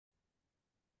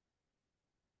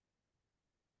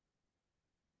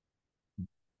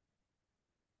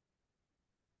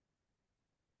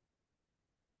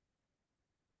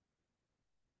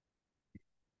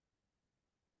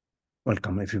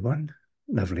Welcome, everyone.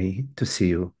 Lovely to see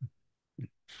you,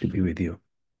 to be with you.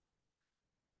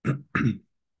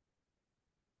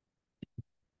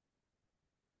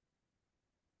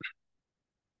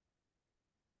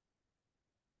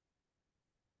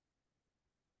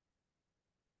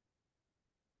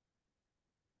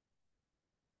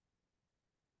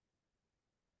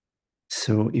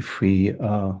 So, if we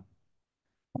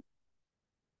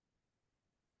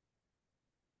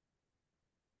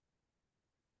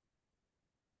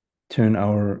turn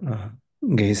our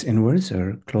gaze inwards,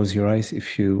 or close your eyes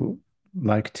if you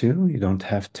like to, you don't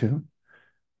have to,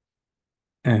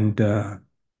 and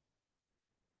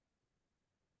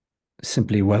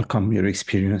simply welcome your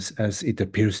experience as it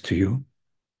appears to you,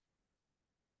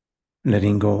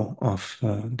 letting go of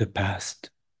the past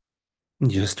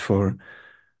just for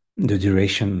the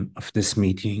duration of this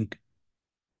meeting,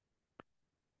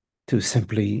 to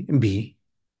simply be,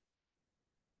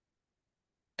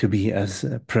 to be as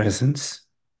a presence,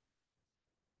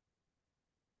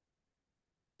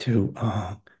 to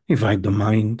invite the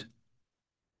mind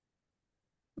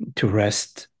to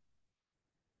rest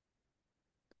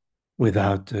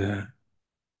without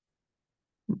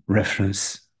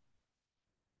reference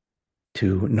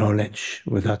to knowledge,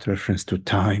 without reference to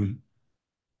time,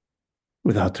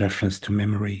 without reference to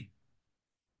memory.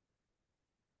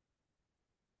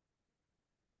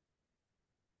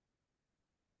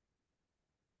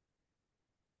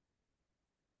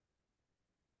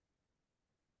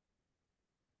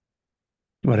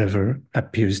 Whatever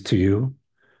appears to you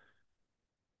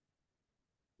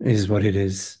is what it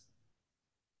is.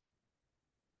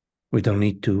 We don't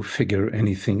need to figure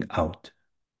anything out.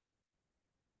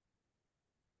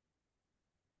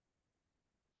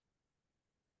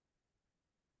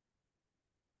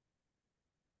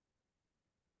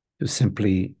 To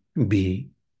simply be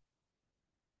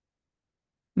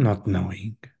not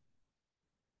knowing.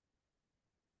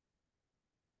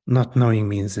 Not knowing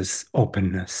means this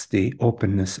openness, the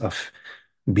openness of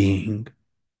being,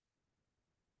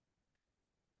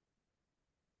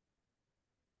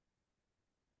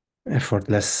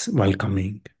 effortless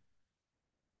welcoming,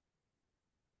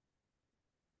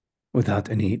 without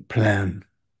any plan,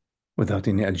 without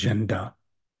any agenda,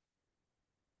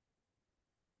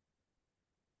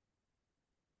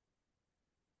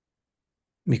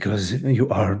 because you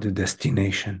are the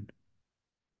destination.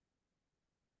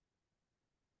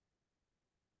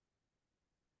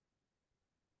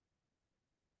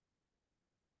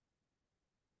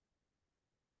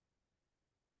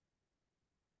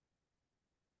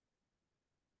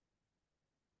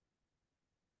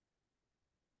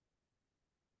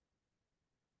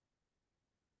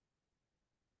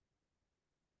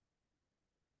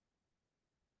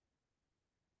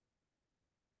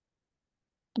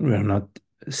 We are not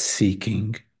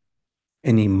seeking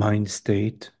any mind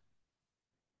state.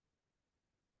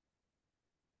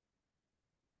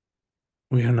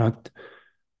 We are not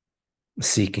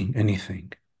seeking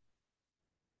anything.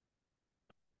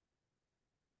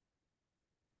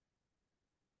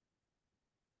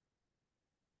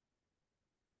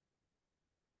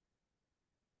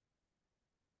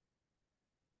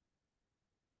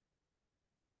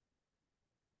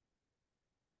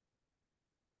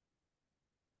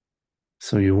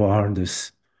 So you are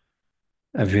this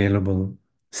available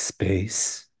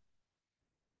space,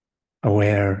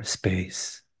 aware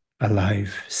space,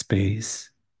 alive space,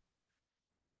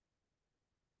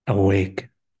 awake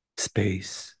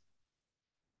space,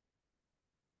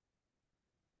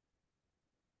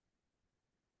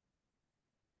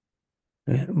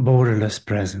 borderless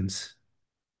presence,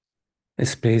 a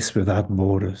space without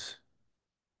borders.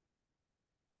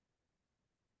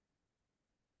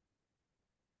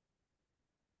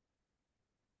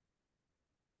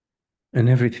 And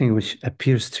everything which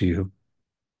appears to you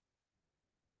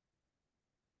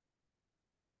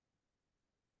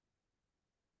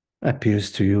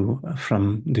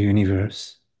from the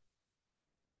universe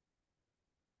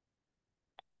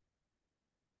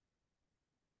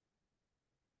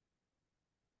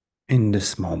in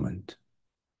this moment.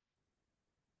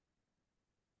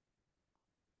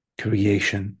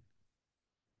 Creation,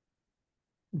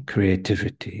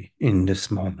 creativity in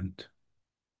this moment.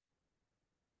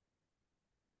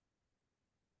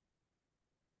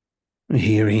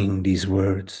 Hearing these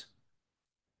words,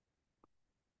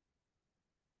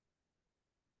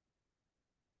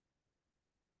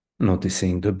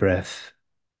 noticing the breath,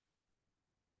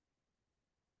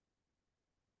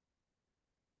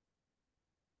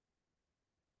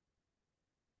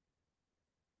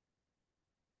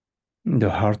 the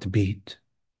heartbeat,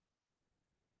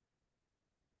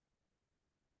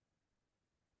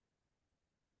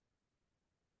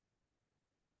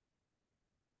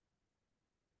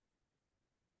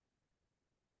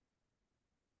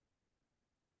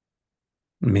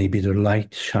 Maybe the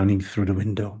light shining through the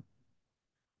window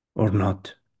or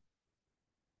not,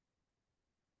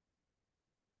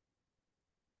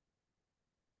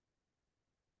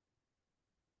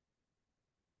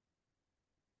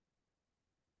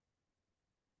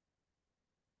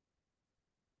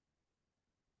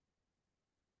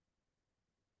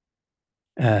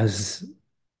 as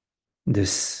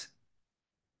this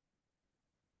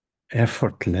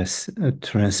effortless,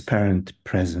 transparent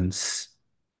presence,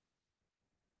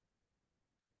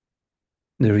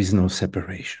 there is no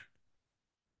separation,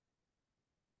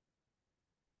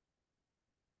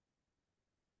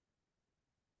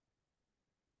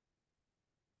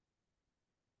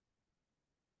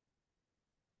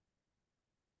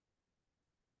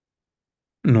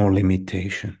 no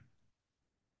limitation,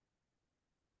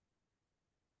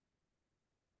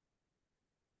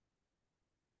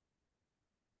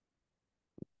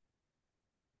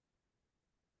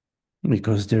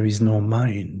 because there is no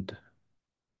mind,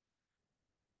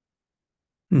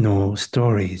 no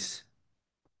stories,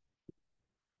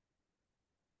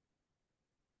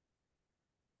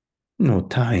 no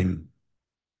time,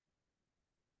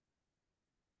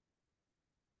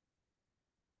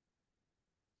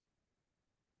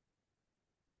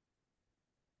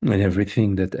 and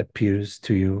everything that appears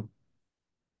to you,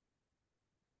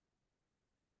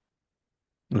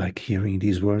 like hearing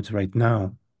these words right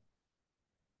now,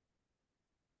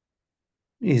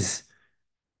 is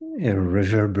a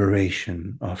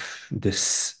reverberation of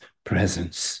this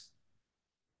presence.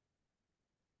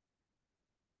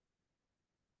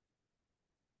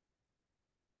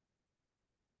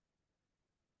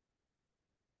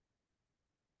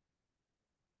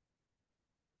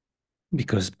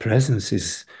 Because presence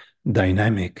is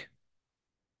dynamic.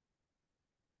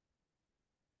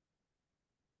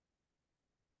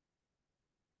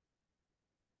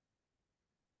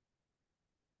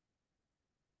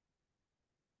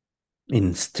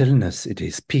 In stillness, it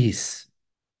is peace,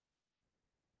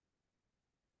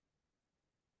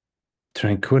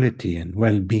 tranquility, and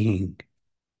well being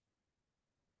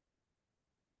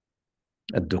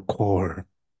at the core.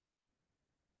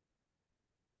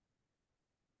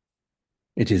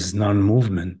 It is non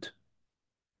movement,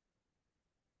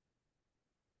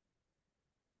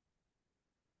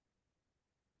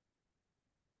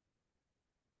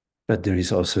 but there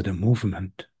is also the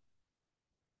movement,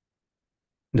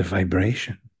 the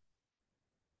vibration,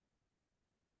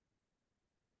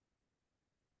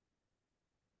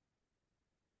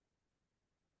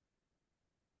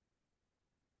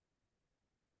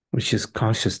 which is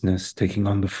consciousness taking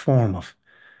on the form of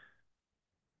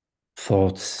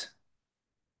thoughts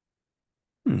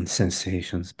and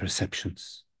sensations,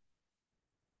 perceptions.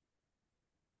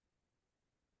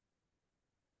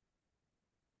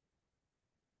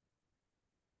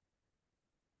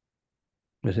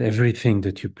 But everything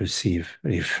that you perceive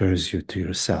refers you to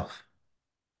yourself,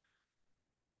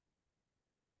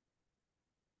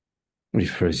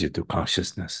 refers you to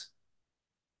consciousness,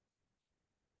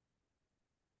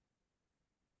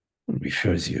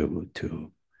 refers you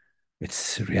to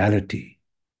its reality.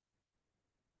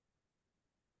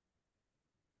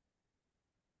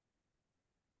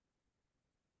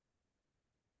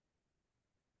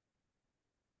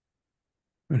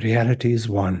 Reality is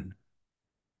one,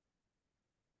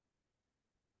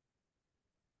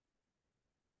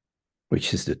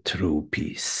 which is the true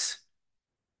peace.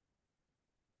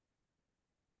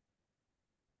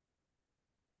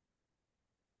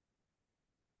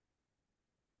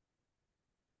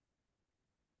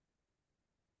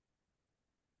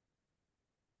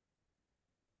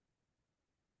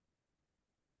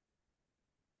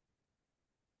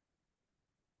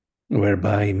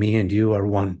 Whereby me and you are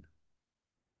one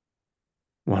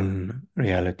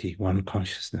reality, one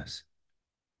consciousness.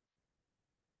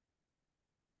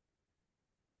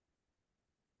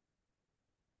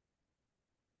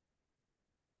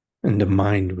 And the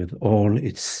mind, with all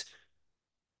its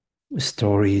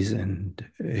stories and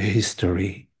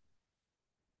history,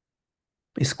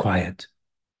 is quiet.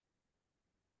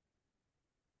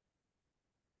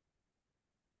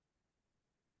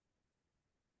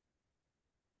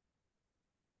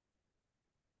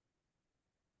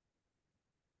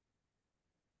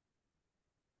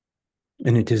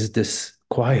 And it is this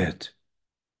quiet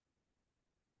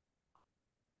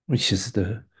which is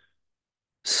the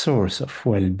source of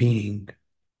well being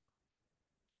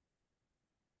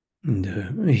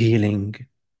and healing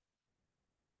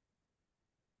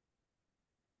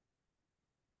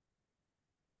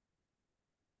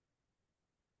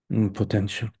and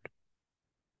potential.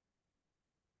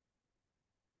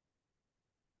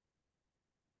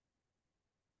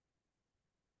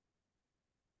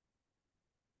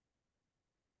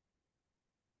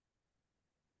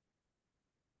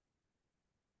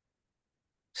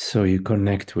 So you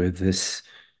connect with this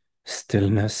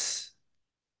stillness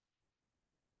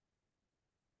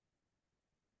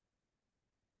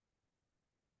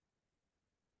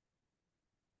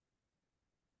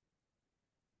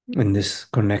and this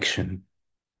connection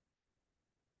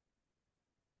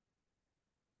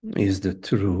is the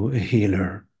true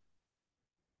healer.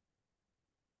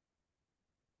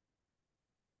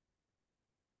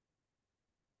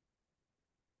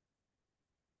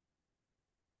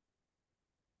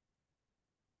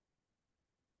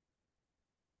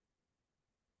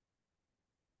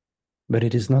 But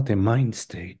it is not a mind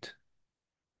state.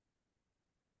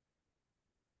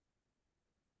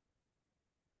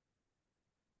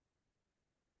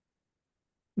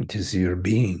 It is your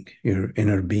being, your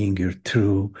inner being, your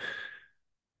true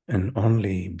and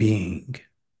only being,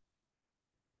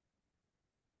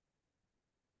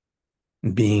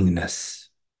 beingness,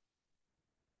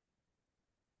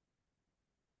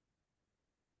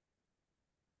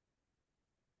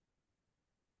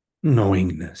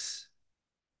 knowingness.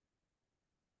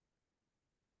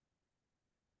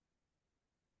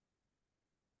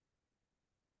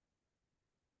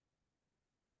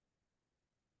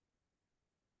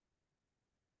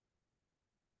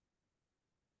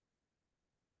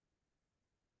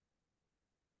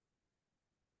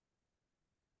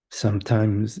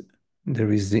 Sometimes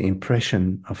there is the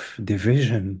impression of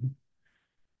division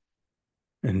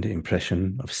and the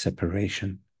impression of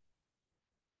separation.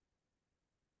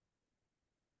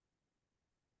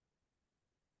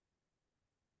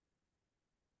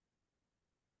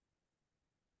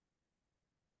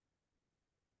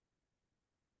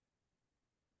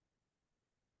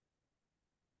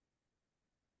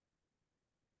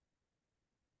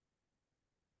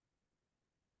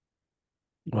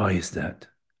 Why is that?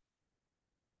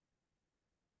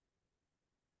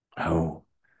 How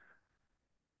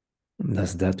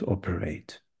does that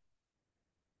operate?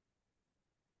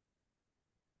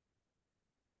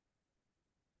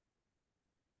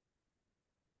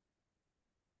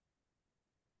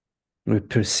 We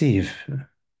perceive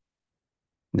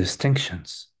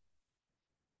distinctions.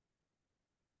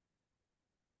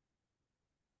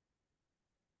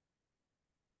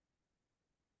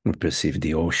 We perceive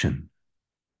the ocean.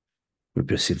 We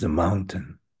perceive the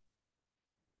mountain.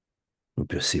 We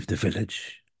perceive the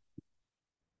village.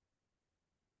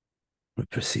 We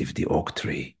perceive the oak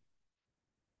tree.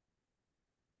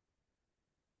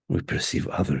 We perceive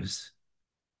others.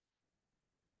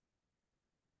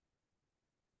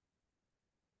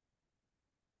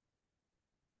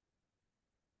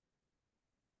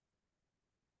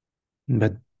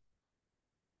 But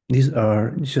these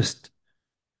are just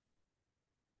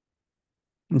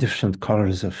different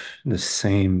colors of the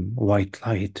same white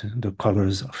light, the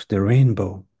colors of the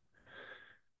rainbow.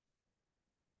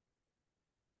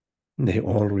 They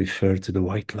all refer to the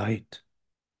white light.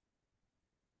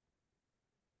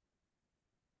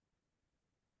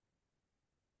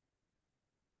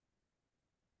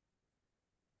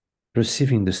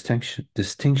 Perceiving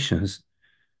distinctions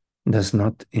does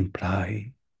not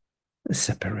imply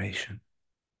separation.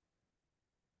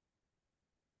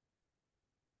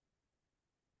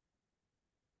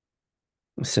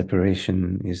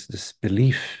 Separation is this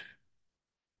belief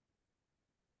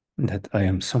that I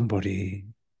am somebody,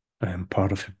 I am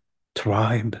part of a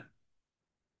tribe,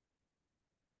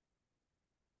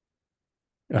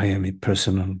 I am a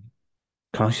personal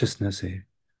consciousness, a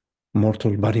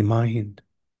mortal body mind.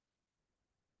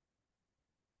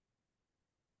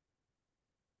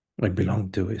 I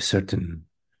belong to a certain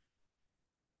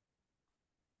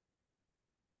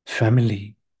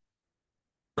family,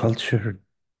 culture.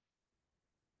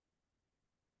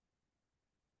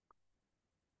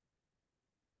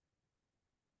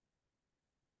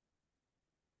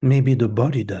 Maybe the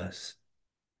body does.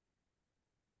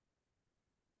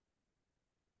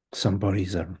 Some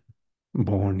bodies are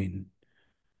born in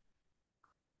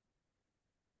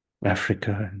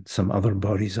Africa, and some other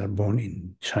bodies are born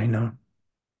in China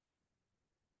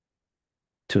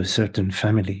to a certain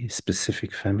family, a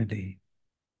specific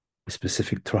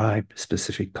tribe,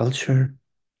 specific culture.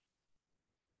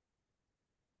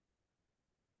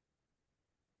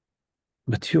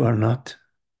 But you are not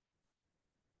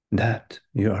that.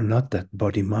 You are not that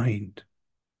body mind.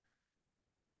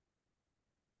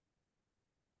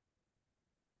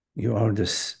 You are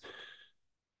this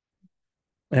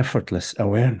effortless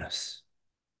awareness.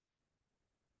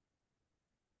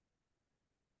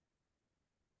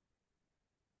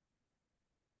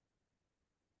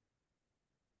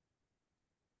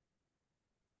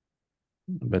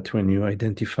 But when you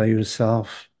identify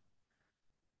yourself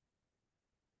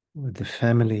with the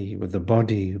family, with the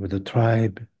body, with the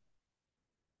tribe,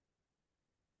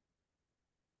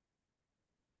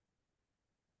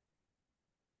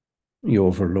 You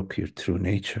overlook your true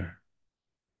nature.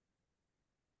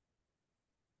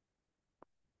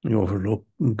 You overlook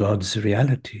God's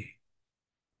reality.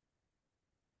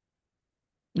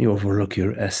 You overlook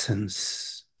your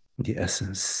essence, the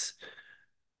essence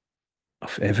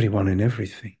of everyone and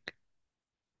everything.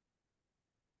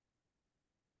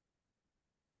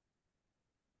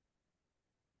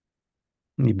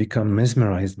 You become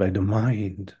mesmerized by the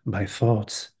mind, by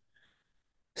thoughts,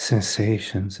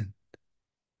 sensations, and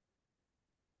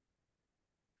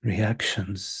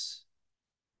reactions.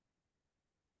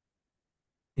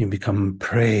 You become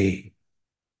prey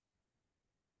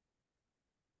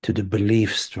to the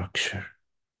belief structure,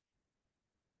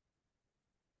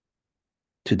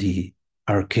 to the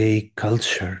archaic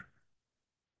culture.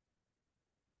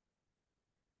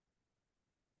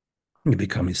 You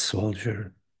become a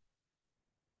soldier,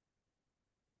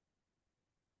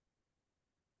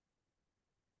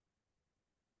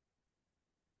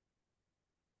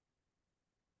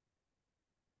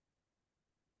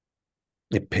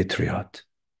 a patriot,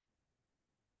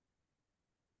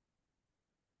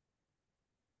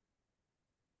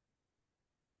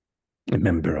 a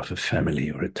member of a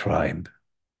family or a tribe.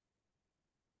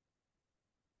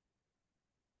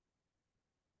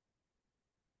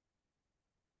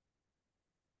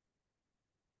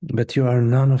 But you are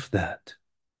none of that.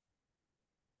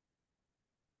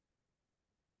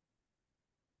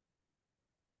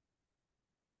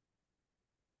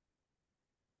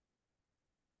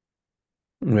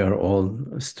 We are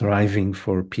all striving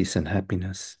for peace and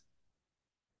happiness,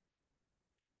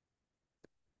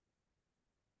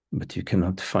 but you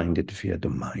cannot find it via the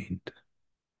mind.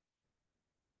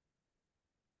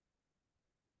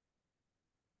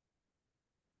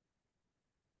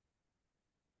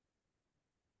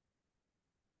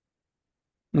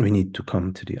 We need to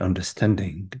come to the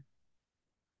understanding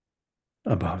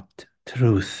about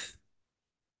truth,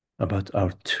 about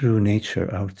our true nature,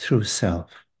 our true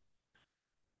self,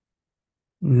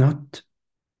 not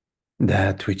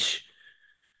that which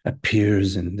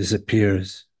appears and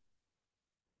disappears,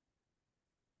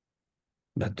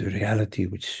 but the reality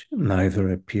which neither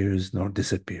appears nor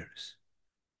disappears.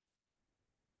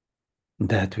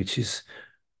 That which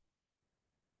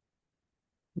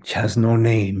has no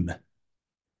name,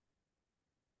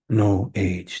 no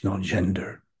age, no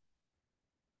gender.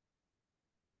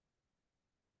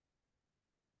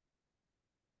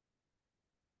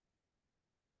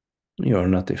 You are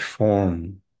not a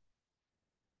form.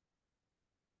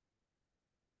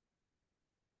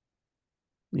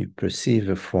 You perceive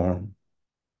a form.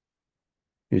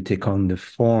 You take on the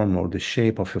form or the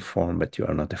shape of a form, but you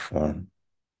are not a form.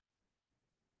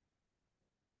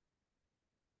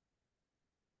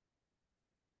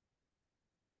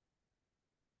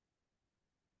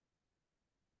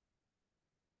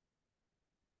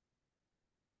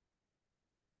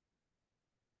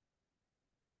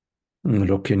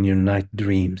 Look in your night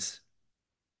dreams.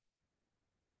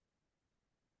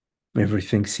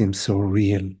 Everything seems so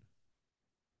real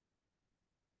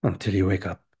until you wake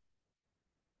up.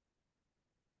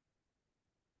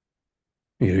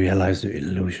 You realize the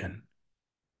illusion.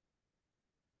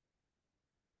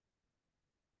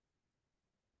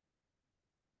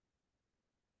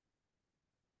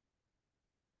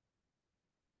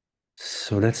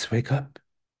 So let's wake up.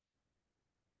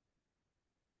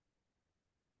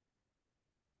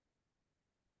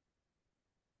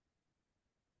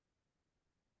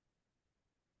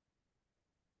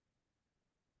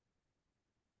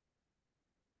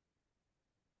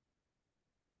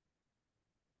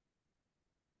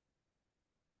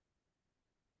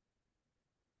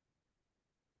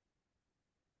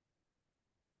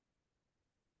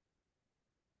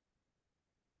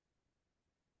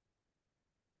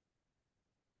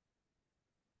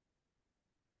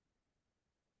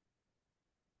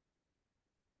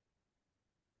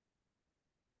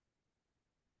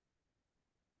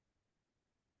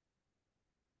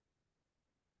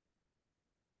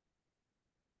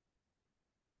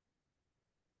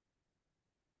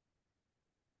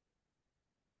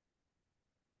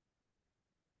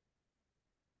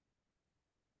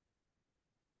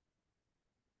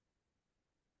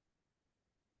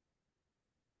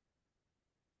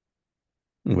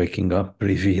 Waking up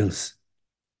reveals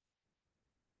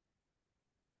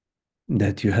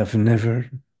that you have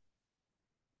never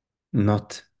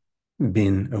not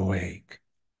been awake.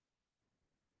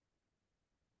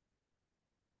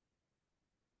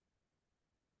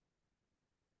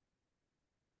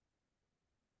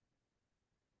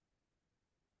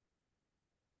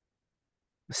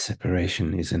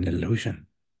 Separation is an illusion,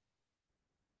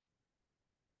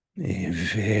 a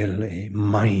veil, a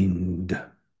mind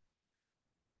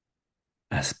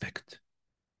aspect.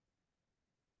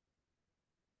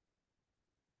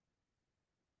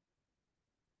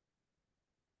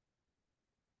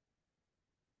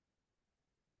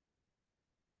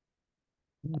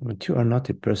 But you are not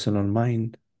a personal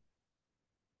mind.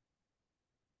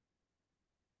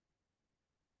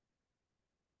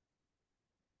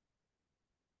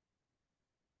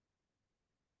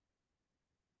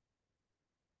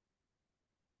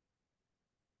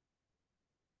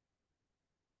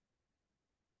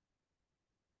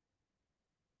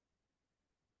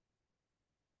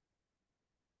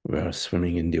 We are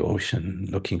swimming in the ocean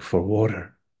looking for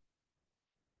water.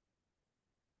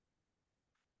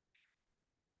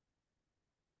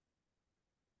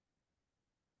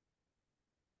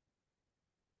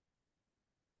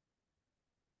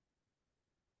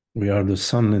 We are the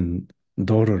son and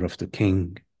daughter of the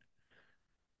king,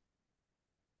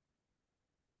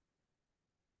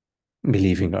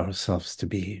 believing ourselves to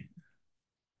be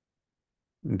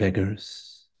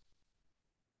beggars.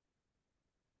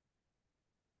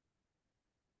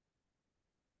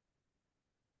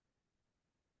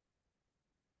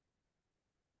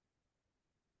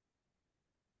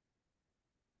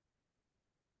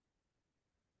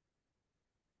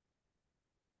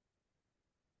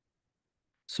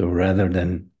 So rather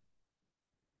than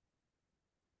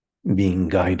being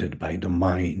guided by the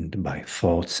mind, by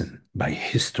thoughts, and by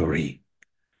history,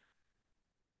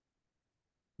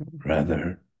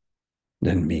 rather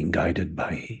than being guided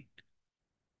by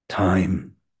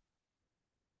time,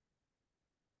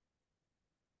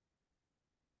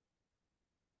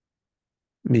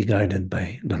 be guided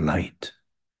by the light,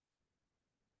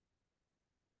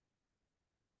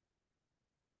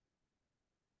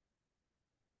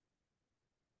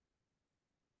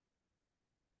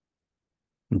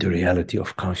 the reality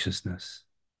of consciousness.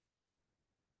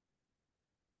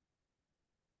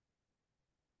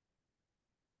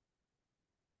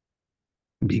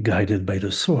 Be guided by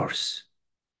the source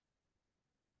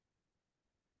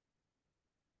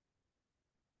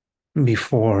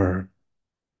before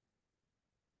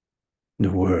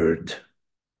the word,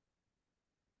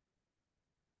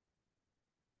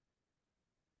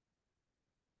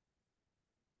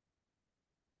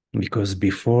 because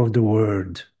before the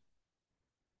word,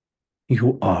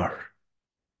 you are.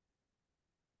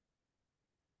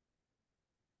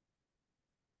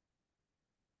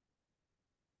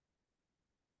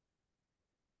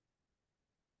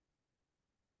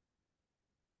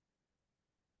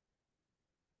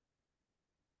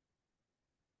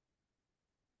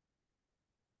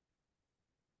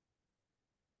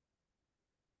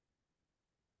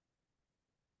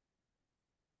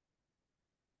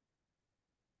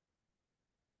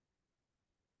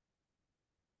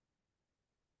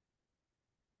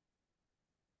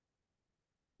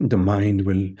 The mind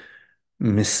will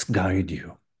misguide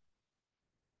you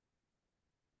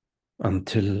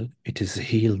until it is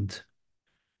healed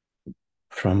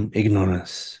from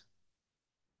ignorance,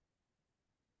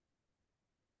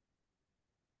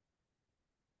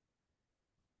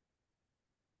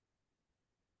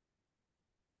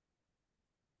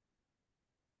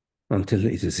 until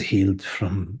it is healed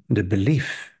from the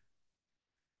belief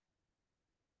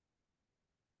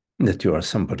that you are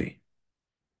somebody,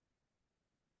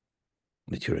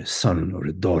 that you're a son or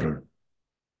a daughter,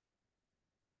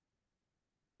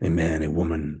 a man, a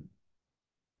woman,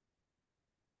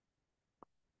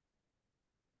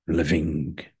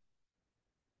 living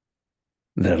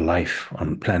their life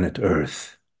on planet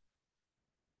Earth,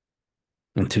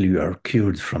 until you are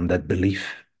cured from that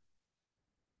belief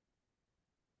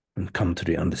and come to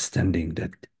the understanding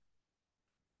that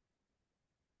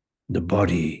the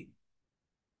body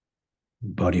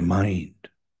mind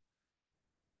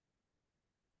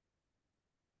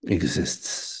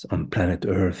exists on planet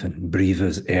Earth and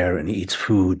breathes air and eats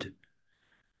food,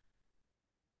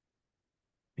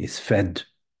 is fed,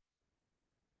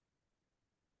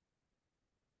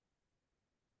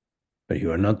 but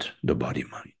you are not the body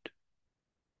mind.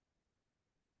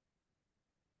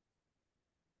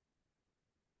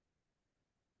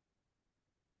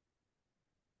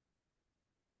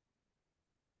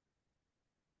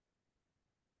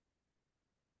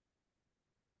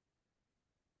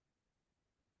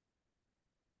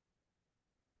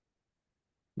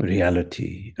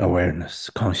 Reality, awareness,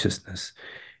 consciousness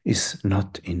is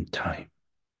not in time.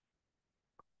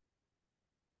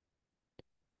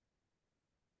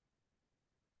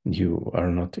 You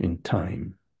are not in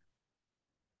time.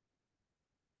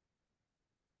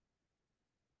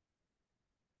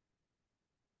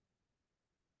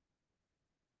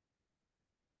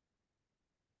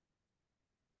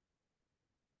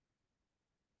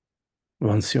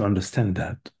 Once you understand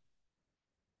that,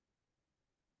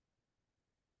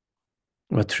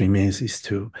 What remains is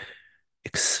to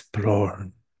explore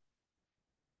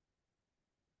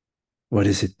what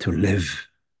is it to live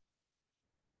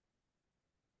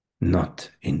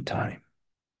not in time.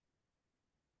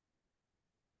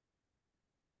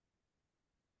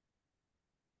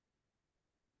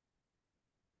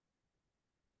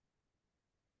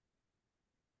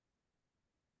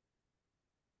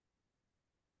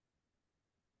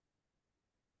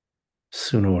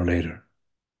 Sooner or later,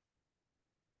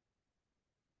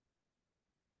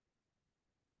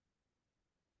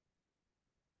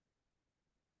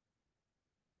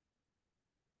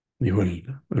 you will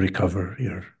recover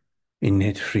your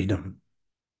innate freedom,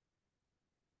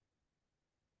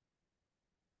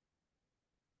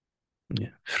 yeah,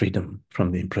 freedom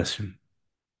from the impression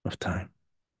of time,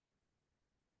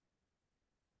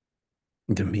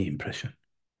 the me impression.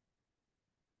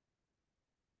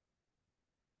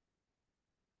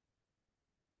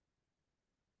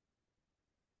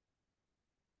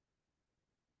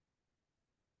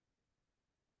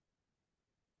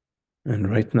 And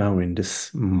right now, in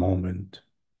this moment,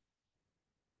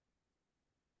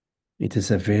 it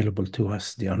is available to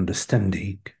us the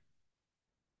understanding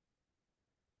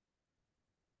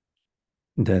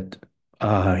that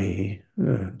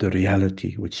the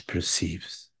reality which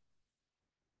perceives,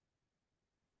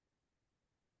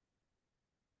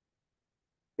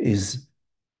 is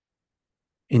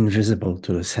invisible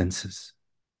to the senses,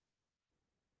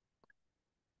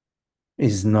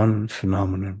 is non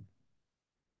phenomenal,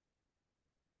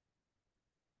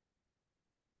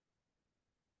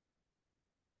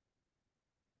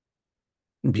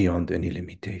 beyond any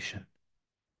limitation.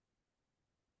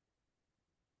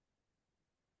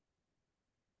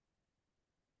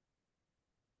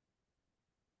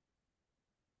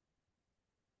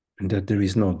 And that there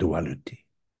is no duality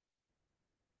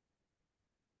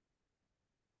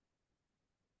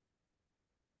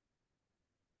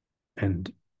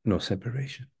and no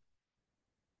separation.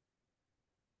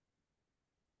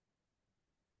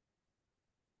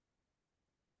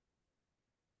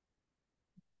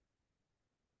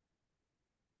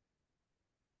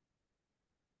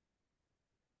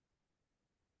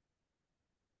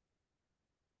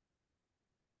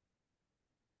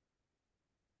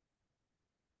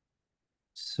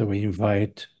 So we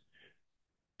invite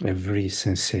every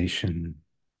sensation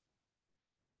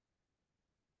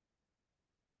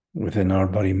within our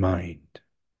body mind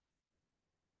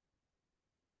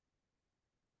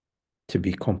to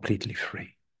be completely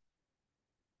free.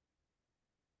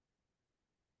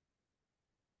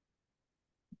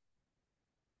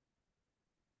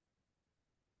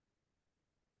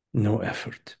 No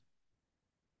effort.